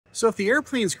So if the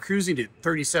airplane's cruising at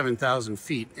 37,000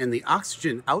 feet and the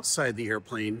oxygen outside the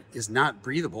airplane is not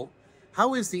breathable,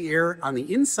 how is the air on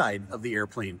the inside of the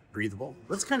airplane breathable?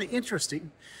 That's kind of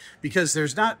interesting because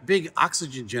there's not big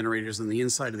oxygen generators on the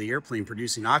inside of the airplane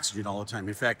producing oxygen all the time.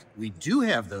 In fact, we do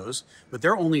have those, but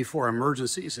they're only for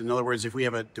emergencies. In other words, if we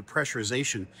have a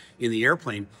depressurization in the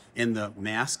airplane and the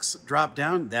masks drop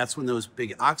down, that's when those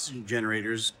big oxygen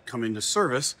generators come into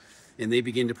service and they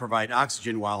begin to provide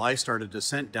oxygen while I start a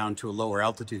descent down to a lower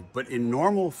altitude. But in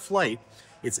normal flight,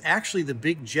 it's actually the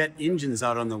big jet engines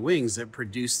out on the wings that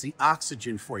produce the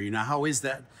oxygen for you. Now, how is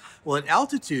that? Well, at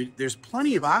altitude, there's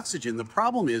plenty of oxygen. The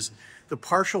problem is the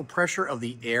partial pressure of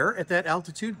the air at that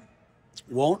altitude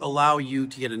won't allow you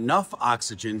to get enough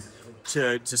oxygen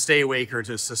to stay awake or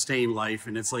to sustain life.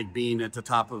 And it's like being at the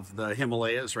top of the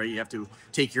Himalayas, right? You have to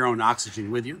take your own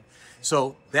oxygen with you.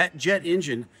 So that jet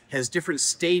engine has different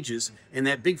stages, and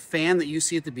that big fan that you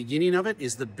see at the beginning of it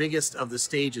is the biggest of the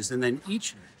stages. And then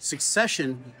each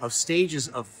succession of stages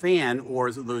of fan,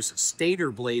 or those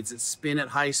stator blades that spin at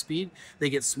high speed, they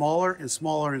get smaller and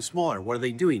smaller and smaller. What are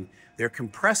they doing? They're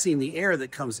compressing the air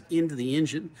that comes into the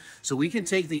engine. So we can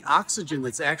take the oxygen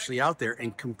that's actually out there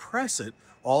and compress it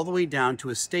all the way down to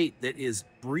a state that is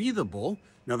breathable.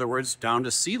 In other words, down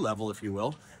to sea level, if you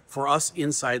will, for us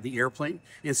inside the airplane.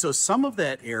 And so some of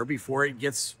that air, before it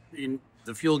gets in,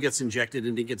 the fuel gets injected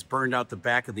and it gets burned out the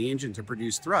back of the engine to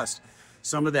produce thrust,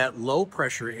 some of that low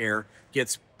pressure air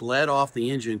gets bled off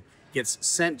the engine, gets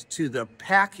sent to the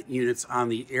pack units on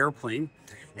the airplane.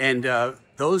 And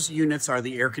those units are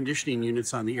the air conditioning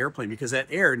units on the airplane, because that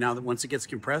air, now that once it gets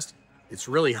compressed, it's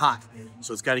really hot.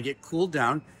 So it's got to get cooled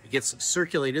down. It gets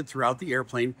circulated throughout the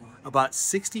airplane. About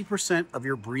 60% of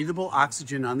your breathable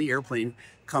oxygen on the airplane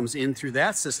comes in through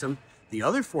that system. The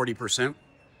other 40%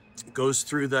 goes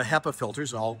through the HEPA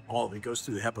filters. All of it goes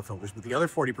through the HEPA filters, but the other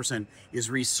 40% is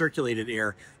recirculated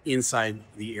air inside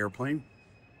the airplane.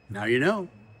 Now you know.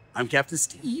 I'm Captain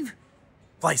Steve.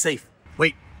 Fly safe.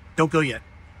 Wait, don't go yet.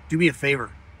 Do me a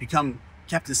favor. Become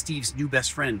Captain Steve's new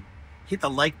best friend. Hit the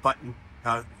like button,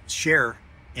 share,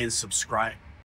 and subscribe.